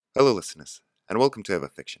Hello, listeners, and welcome to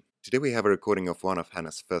Everfiction. Today we have a recording of one of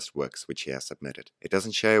Hannah's first works which she has submitted. It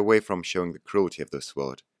doesn't shy away from showing the cruelty of this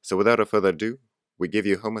world. So without further ado, we give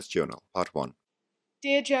you Homer's Journal, Part 1.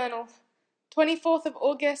 Dear Journal, 24th of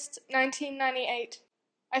August, 1998.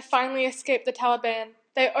 I finally escaped the Taliban.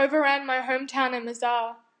 They overran my hometown in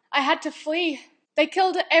Mazar. I had to flee. They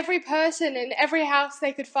killed every person in every house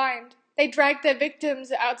they could find. They dragged their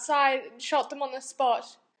victims outside and shot them on the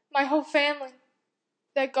spot. My whole family.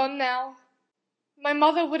 They're gone now. My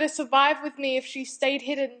mother would have survived with me if she stayed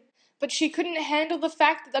hidden, but she couldn't handle the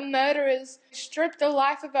fact that the murderers stripped the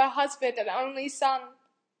life of her husband and only son.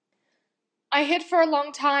 I hid for a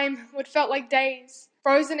long time, what felt like days,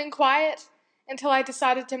 frozen and quiet, until I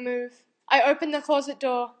decided to move. I opened the closet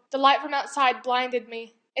door. The light from outside blinded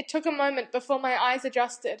me. It took a moment before my eyes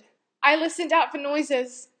adjusted. I listened out for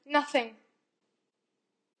noises. Nothing.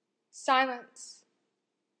 Silence.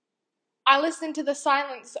 I listened to the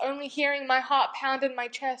silence, only hearing my heart pound in my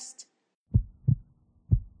chest.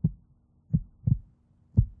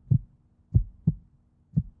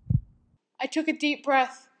 I took a deep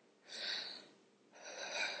breath,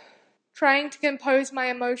 trying to compose my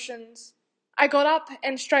emotions. I got up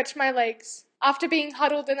and stretched my legs. After being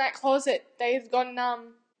huddled in that closet, they had gone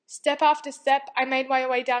numb. Step after step, I made my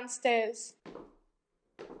way downstairs.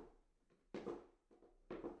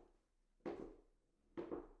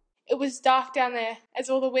 It was dark down there, as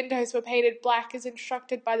all the windows were painted black as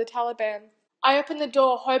instructed by the Taliban. I opened the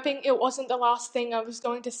door, hoping it wasn't the last thing I was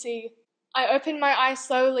going to see. I opened my eyes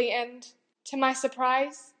slowly and, to my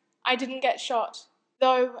surprise, I didn't get shot.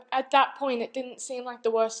 Though, at that point, it didn't seem like the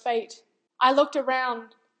worst fate. I looked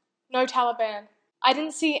around. No Taliban. I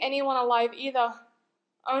didn't see anyone alive either.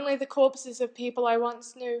 Only the corpses of people I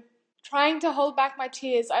once knew. Trying to hold back my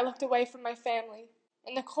tears, I looked away from my family.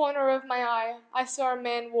 In the corner of my eye, I saw a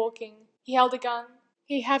man walking. He held a gun.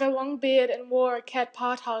 He had a long beard and wore a ket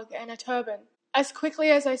parthag and a turban. As quickly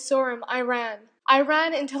as I saw him, I ran. I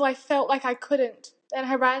ran until I felt like I couldn't. Then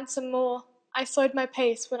I ran some more. I slowed my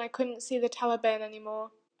pace when I couldn't see the Taliban anymore.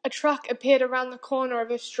 A truck appeared around the corner of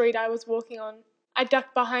a street I was walking on. I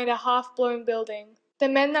ducked behind a half-blown building. The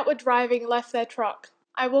men that were driving left their truck.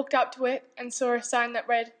 I walked up to it and saw a sign that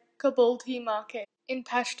read, Kabul Tea Market, in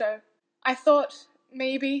Pashto. I thought,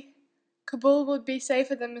 maybe, Kabul would be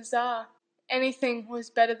safer than Mazar. Anything was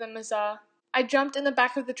better than Mazar. I jumped in the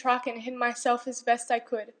back of the truck and hid myself as best I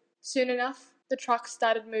could. Soon enough, the truck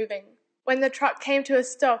started moving. When the truck came to a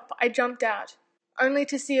stop, I jumped out, only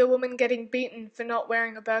to see a woman getting beaten for not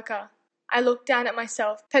wearing a burqa. I looked down at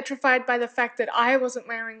myself, petrified by the fact that I wasn't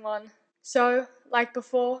wearing one. So, like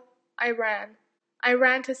before, I ran. I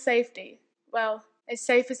ran to safety. Well, as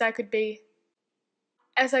safe as I could be.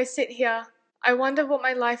 As I sit here, I wonder what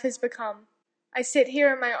my life has become. I sit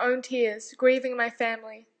here in my own tears, grieving my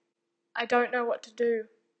family. I don't know what to do.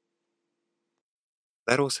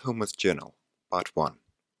 That was Homer's Journal, Part 1,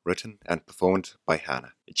 written and performed by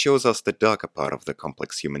Hannah. It shows us the darker part of the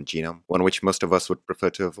complex human genome, one which most of us would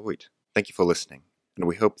prefer to avoid. Thank you for listening, and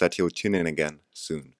we hope that you'll tune in again soon.